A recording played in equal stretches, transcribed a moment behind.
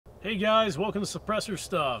Hey guys, welcome to Suppressor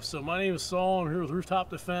Stuff. So my name is Saul, I'm here with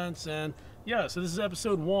Rooftop Defense, and yeah, so this is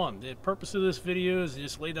episode 1. The purpose of this video is to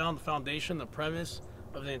just lay down the foundation, the premise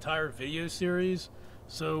of the entire video series.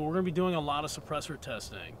 So we're going to be doing a lot of suppressor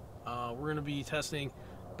testing. We're going to be testing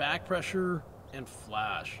back pressure and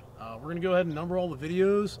flash. We're going to go ahead and number all the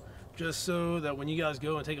videos just so that when you guys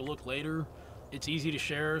go and take a look later, it's easy to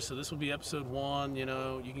share. So this will be episode 1, you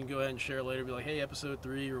know, you can go ahead and share later, be like, hey, episode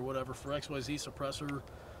 3 or whatever for XYZ suppressor.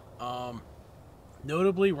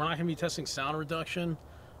 Notably, we're not going to be testing sound reduction,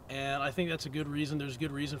 and I think that's a good reason. There's a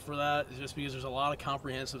good reason for that. It's just because there's a lot of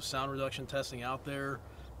comprehensive sound reduction testing out there.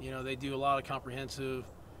 You know, they do a lot of comprehensive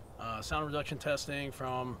sound reduction testing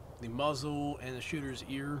from the muzzle and the shooter's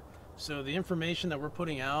ear. So the information that we're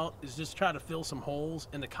putting out is just try to fill some holes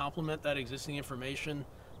and to complement that existing information.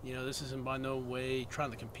 You know, this isn't by no way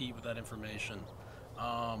trying to compete with that information.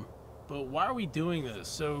 But why are we doing this?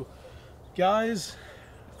 So, guys,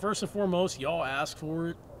 first and foremost, y'all ask for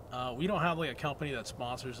it. We don't have like a company that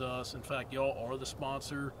sponsors us. In fact, y'all are the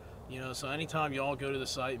sponsor. You know, so anytime y'all go to the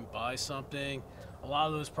site and buy something, a lot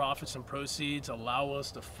of those profits and proceeds allow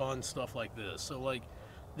us to fund stuff like this. So like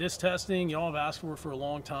this testing, y'all have asked for it for a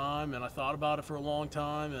long time, and I thought about it for a long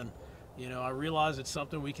time, and you know, I realized it's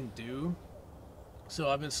something we can do. So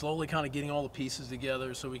I've been slowly kind of getting all the pieces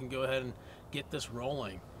together so we can go ahead and get this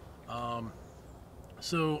rolling.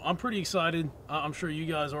 So I'm pretty excited. I'm sure you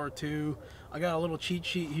guys are too. I got a little cheat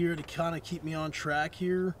sheet here to kind of keep me on track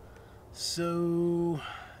here. So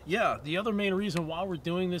yeah, the other main reason why we're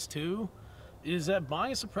doing this too is that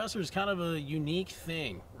buying a suppressor is kind of a unique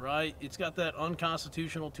thing, right? It's got that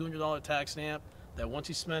unconstitutional $200 tax stamp that once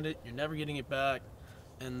you spend it, you're never getting it back.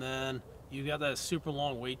 And then you got that super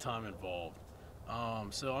long wait time involved.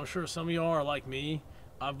 So I'm sure some of y'all are like me.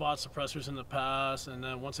 I've bought suppressors in the past, and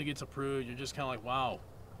then once it gets approved, you're just kind of like, wow,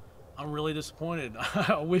 I'm really disappointed.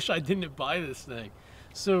 I wish I didn't buy this thing.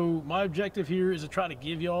 So my objective here is to try to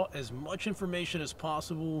give y'all as much information as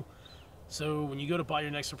possible so when you go to buy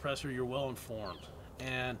your next suppressor, you're well informed.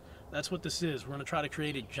 And that's what this is. We're going to try to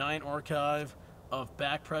create a giant archive of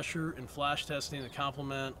back pressure and flash testing to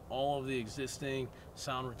complement all of the existing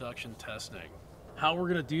sound reduction testing. How we're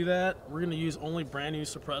going to do that, we're going to use only brand new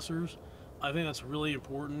suppressors. I think that's really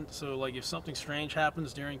important. So like if something strange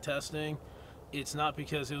happens during testing, it's not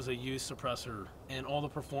because it was a used suppressor, and all the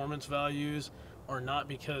performance values are not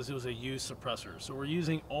because it was a used suppressor. So we're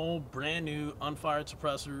using all brand new unfired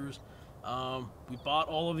suppressors. We bought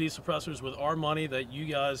all of these suppressors with our money that you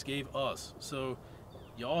guys gave us. So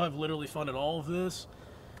y'all have literally funded all of this.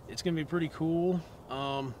 It's gonna be pretty cool.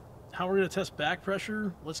 How we're gonna test back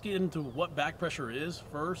pressure, let's get into what back pressure is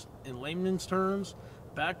first. In layman's terms,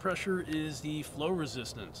 back pressure is the flow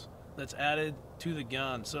resistance that's added to the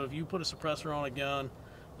gun. So if you put a suppressor on a gun,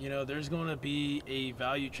 you know, there's going to be a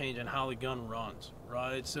value change in how the gun runs,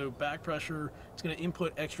 right? So back pressure, it's going to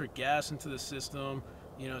input extra gas into the system.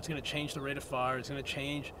 You know, it's going to change the rate of fire. It's going to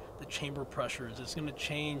change the chamber pressures. It's going to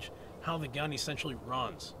change how the gun essentially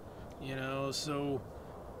runs, you know. So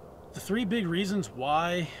the 3 big reasons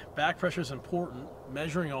why back pressure is important,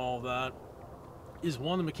 measuring all of that, is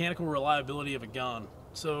 1, the mechanical reliability of a gun.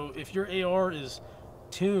 So if your AR is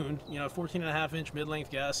tuned, you know, 14.5-inch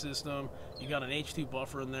mid-length gas system, you got an H2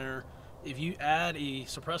 buffer in there. If you add a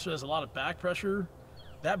suppressor that has a lot of back pressure,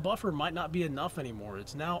 that buffer might not be enough anymore.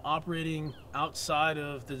 It's now operating outside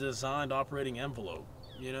of the designed operating envelope,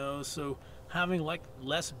 you know. So having like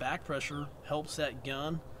less back pressure helps that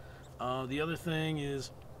gun. The other thing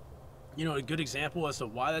is, you know, a good example as to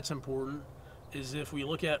why that's important is if we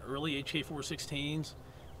look at early HK416s,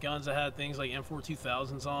 guns that had things like M4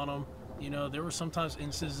 2000s on them, you know, there were sometimes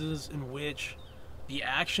instances in which the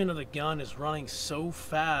action of the gun is running so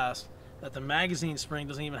fast that the magazine spring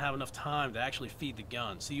doesn't even have enough time to actually feed the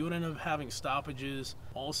gun. So you would end up having stoppages.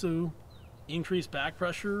 Also, increased back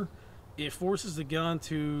pressure, it forces the gun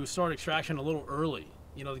to start extraction a little early.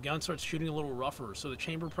 You know, the gun starts shooting a little rougher. So the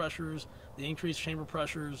chamber pressures, the increased chamber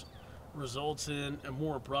pressures, results in a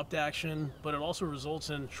more abrupt action, but it also results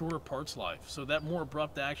in shorter parts life. So that more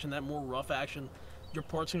abrupt action, that more rough action, your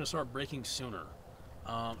parts are going to start breaking sooner.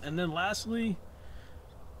 And then lastly,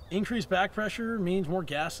 increased back pressure means more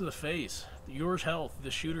gas to the face. Your health,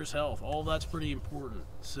 the shooter's health, all that's pretty important.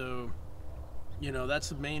 So, you know, that's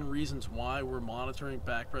the main reasons why we're monitoring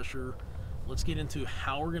back pressure. Let's get into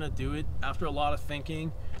how we're going to do it. After a lot of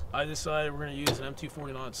thinking, I decided we're going to use an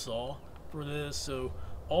M249 saw for this. So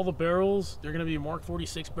all the barrels, they're going to be Mark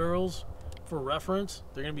 46 barrels for reference.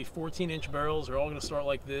 They're going to be 14-inch barrels. They're all going to start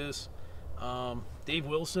like this. Dave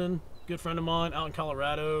Wilson, good friend of mine out in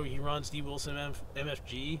Colorado, he runs D. Wilson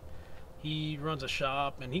MFG. He runs a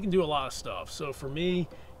shop and he can do a lot of stuff. So for me,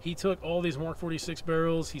 He took all these Mark 46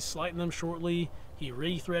 barrels, he slightened them shortly, he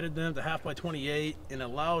re-threaded them to 1/2 by 28, and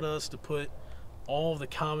allowed us to put all of the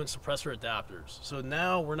common suppressor adapters. So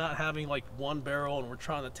now we're not having like one barrel and we're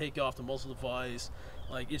trying to take off the muzzle device.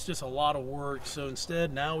 Like, it's just a lot of work. So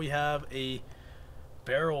instead, now we have a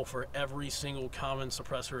barrel for every single common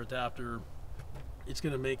suppressor adapter. It's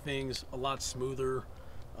going to make things a lot smoother.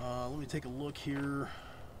 Let me take a look here.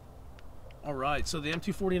 All right, so the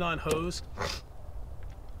M249 host,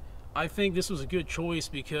 I think this was a good choice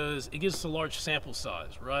because it gives us a large sample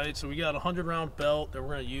size, right? So we got a 100-round belt that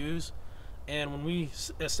we're going to use, and when we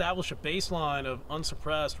establish a baseline of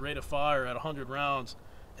unsuppressed rate of fire at 100 rounds,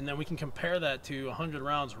 and then we can compare that to 100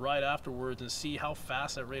 rounds right afterwards and see how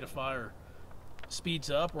fast that rate of fire speeds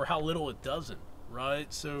up or how little it doesn't,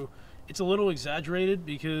 right? So it's a little exaggerated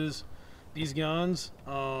because these guns,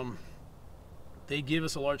 they give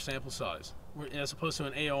us a large sample size, as opposed to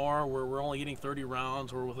an AR where we're only getting 30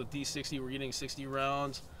 rounds, or with a D60 we're getting 60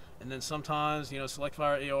 rounds. And then sometimes, you know, select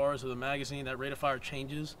fire ARs with a magazine, that rate of fire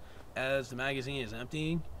changes as the magazine is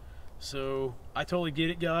emptying. So I totally get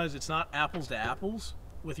it, guys. It's not apples to apples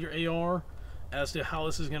with your AR as to how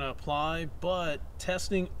this is going to apply, but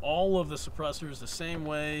testing all of the suppressors the same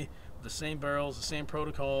way, the same barrels, the same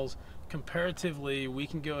protocols, comparatively, we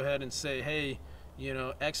can go ahead and say, hey, you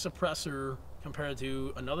know, X suppressor compared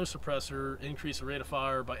to another suppressor increase the rate of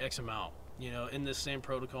fire by X amount, you know, in this same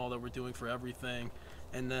protocol that we're doing for everything.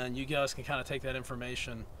 And then you guys can kind of take that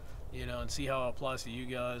information, you know, and see how it applies to you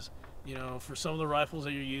guys. You know, for some of the rifles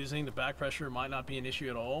that you're using, the back pressure might not be an issue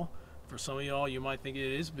at all. For some of y'all, you might think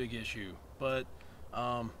it is a big issue. But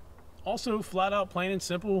also, flat out, plain and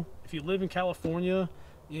simple, if you live in California,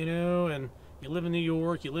 you know, and you live in New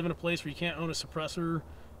York, you live in a place where you can't own a suppressor,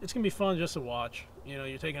 it's gonna be fun just to watch. You know,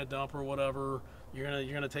 you're taking a dump or whatever, you're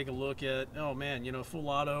gonna take a look at, oh man, you know, full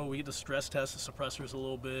auto, we get to stress test the suppressors a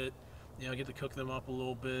little bit, you know, get to cook them up a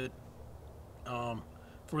little bit.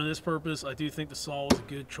 For this purpose, I do think the Saw was a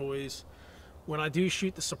good choice. When I do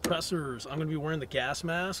shoot the suppressors, I'm gonna be wearing the gas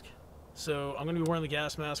mask. So I'm gonna be wearing the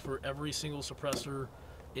gas mask for every single suppressor.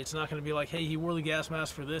 It's not gonna be like, hey, he wore the gas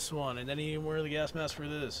mask for this one, and then he didn't wear the gas mask for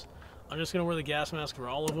this. I'm just gonna wear the gas mask for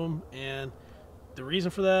all of them, and the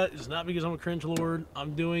reason for that is not because I'm a cringe lord.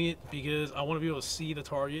 I'm doing it because I want to be able to see the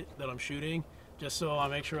target that I'm shooting, just so I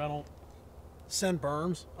make sure I don't send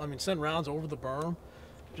rounds over the berm,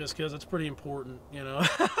 just because it's pretty important, you know.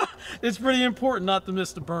 It's pretty important not to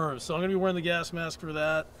miss the berm. So I'm gonna be wearing the gas mask for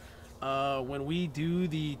that. When we do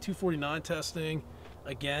the 249 testing,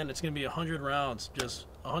 again, it's gonna be 100 rounds, just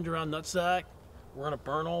 100 round nutsack. We're gonna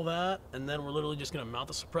burn all that, and then we're literally just gonna mount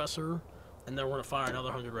the suppressor, and then we're gonna fire another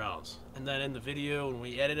 100 rounds. And then in the video, when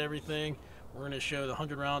we edit everything, we're gonna show the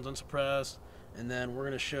 100 rounds unsuppressed, and then we're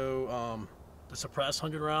gonna show the suppressed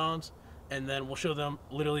 100 rounds, and then we'll show them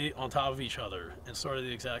literally on top of each other and start at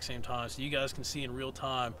the exact same time, so you guys can see in real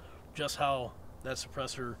time just how that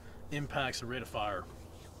suppressor impacts the rate of fire.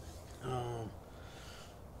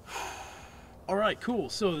 All right, cool.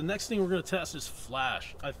 So the next thing we're gonna test is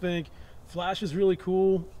flash. I think flash is really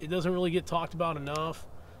cool. It doesn't really get talked about enough,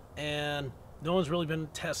 and no one's really been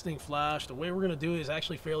testing flash. The way we're gonna do it is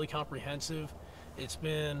actually fairly comprehensive. It's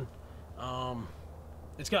been,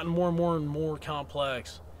 it's gotten more and more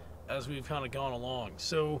complex as we've kind of gone along.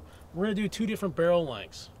 So we're gonna do two different barrel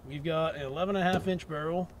lengths. We've got an 11.5 inch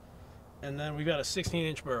barrel, and then we've got a 16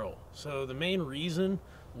 inch barrel. So the main reason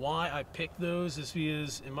why I picked those is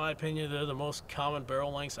because, in my opinion, they're the most common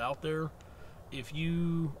barrel lengths out there. If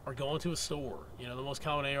you are going to a store, you know, the most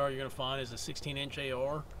common AR you're gonna find is a 16 inch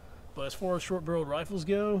AR. But as far as short barreled rifles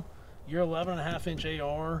go, your 11.5 inch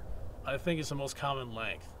AR, I think, is the most common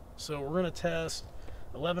length. So we're gonna test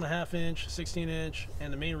 11.5 inch, 16 inch,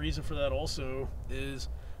 and the main reason for that also is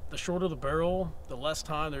the shorter the barrel, the less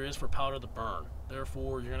time there is for powder to burn.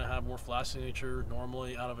 Therefore, you're gonna have more flash signature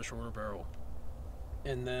normally out of a shorter barrel.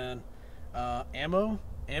 And then ammo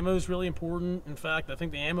is really important. In fact, I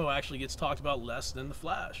think the ammo actually gets talked about less than the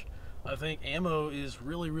flash. I think ammo is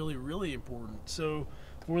really important. So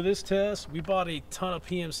for this test, we bought a ton of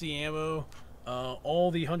PMC ammo. All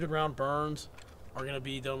the 100 round burns are gonna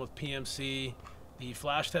be done with PMC. The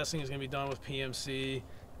flash testing is gonna be done with PMC.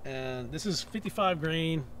 And this is 55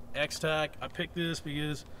 grain X-Tac. I picked this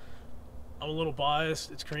because I'm a little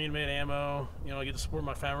biased. It's Korean made ammo. You know, I get to support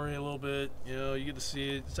my family a little bit. You know, you get to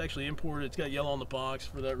see it. It's actually imported. It's got yellow on the box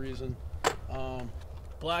for that reason.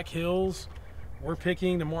 Black Hills, we're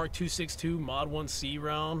picking the Mark 262 Mod 1C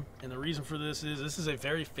round. And the reason for this is a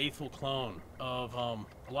very faithful clone of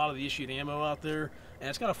a lot of the issued ammo out there. And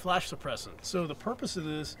it's got a flash suppressant. So the purpose of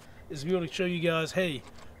this is to be able to show you guys, hey,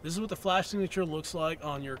 This is what the flash signature looks like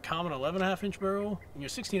on your common 11.5 inch barrel and your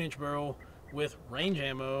 16 inch barrel with range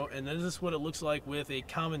ammo, and then this is what it looks like with a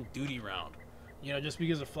common duty round. You know, just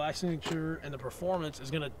because the flash signature and the performance is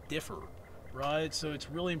going to differ, right? So it's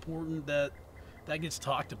really important that that gets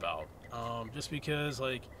talked about. Just because,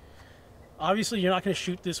 like, obviously you're not going to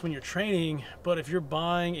shoot this when you're training, but if you're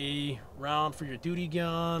buying a round for your duty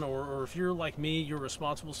gun, or if you're like me, you're a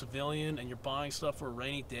responsible civilian and you're buying stuff for a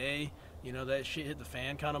rainy day, you know, that shit hit the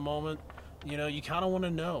fan kind of moment, you know, you kind of want to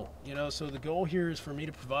know, you know. So the goal here is for me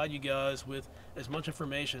to provide you guys with as much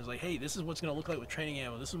information as, like, hey, this is what's going to look like with training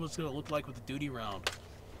ammo, this is what's going to look like with the duty round.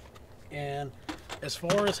 And as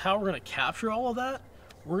far as how we're going to capture all of that,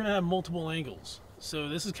 we're going to have multiple angles. So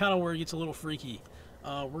this is kind of where it gets a little freaky.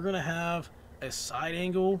 We're going to have a side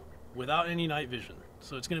angle without any night vision.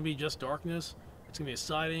 So it's going to be just darkness. It's going to be a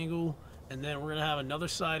side angle, and then we're going to have another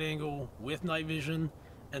side angle with night vision,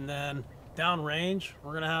 and then downrange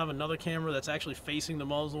we're going to have another camera that's actually facing the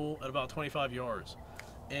muzzle at about 25 yards.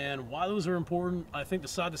 And why those are important, I think the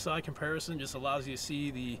side-to-side comparison just allows you to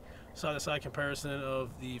see the side-to-side comparison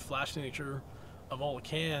of the flash signature of all the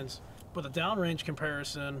cans. But the downrange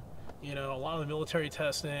comparison, you know, a lot of the military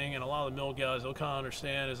testing and a lot of the mil guys, they'll kind of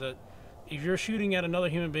understand is that if you're shooting at another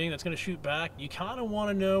human being that's going to shoot back, you kind of want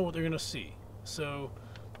to know what they're going to see. So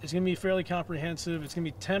it's going to be fairly comprehensive. It's going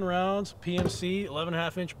to be 10 rounds PMC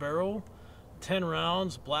 11.5 inch barrel, 10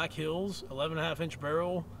 rounds Black Hills 11.5 inch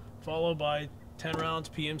barrel, followed by 10 rounds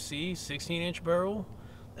PMC 16 inch barrel,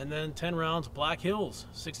 and then 10 rounds Black Hills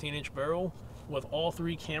 16 inch barrel with all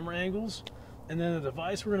 3 camera angles. And then the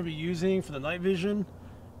device we're going to be using for the night vision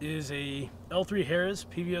is a L3 Harris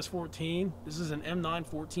PVS 14. This is an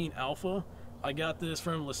M914 Alpha. I got this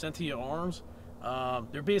from Licentia Arms.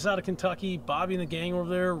 They're based out of Kentucky. Bobby and the gang over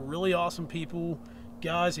there, really awesome people.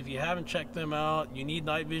 Guys, if you haven't checked them out, you need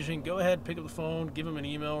night vision, go ahead, pick up the phone, give them an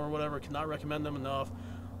email or whatever. Cannot recommend them enough.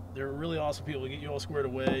 They're really awesome people to get you all squared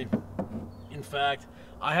away. In fact,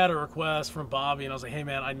 I had a request from Bobby and I was like, hey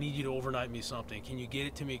man, I need you to overnight me something. Can you get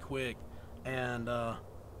it to me quick? And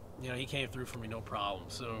you know, he came through for me, no problem.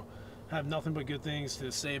 So I have nothing but good things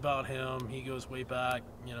to say about him. He goes way back,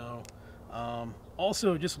 you know.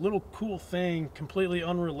 Also, just a little cool thing, completely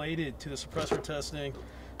unrelated to the suppressor testing.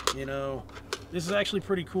 You know, this is actually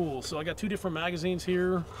pretty cool. So I got 2 different magazines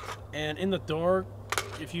here, and in the dark,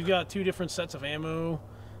 if you've got 2 different sets of ammo,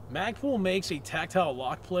 Magpul makes a tactile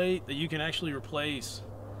lock plate that you can actually replace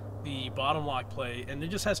the bottom lock plate, and it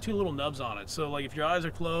just has 2 little nubs on it. So like if your eyes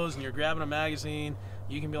are closed and you're grabbing a magazine,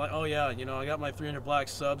 you can be like, oh yeah, you know, I got my 300 black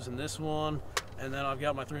subs in this one, and then I've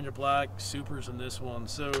got my 300 black supers in this one.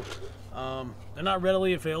 So they're not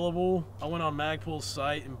readily available. I went on Magpul's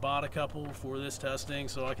site and bought a couple for this testing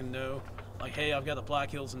so I can know, like, hey, I've got the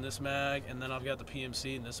Black Hills in this mag, and then I've got the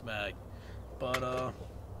PMC in this mag. But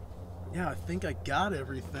yeah, I think I got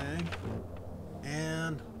everything,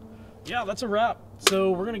 and yeah, that's a wrap.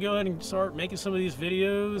 So we're gonna go ahead and start making some of these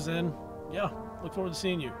videos, and yeah, look forward to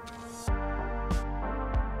seeing you.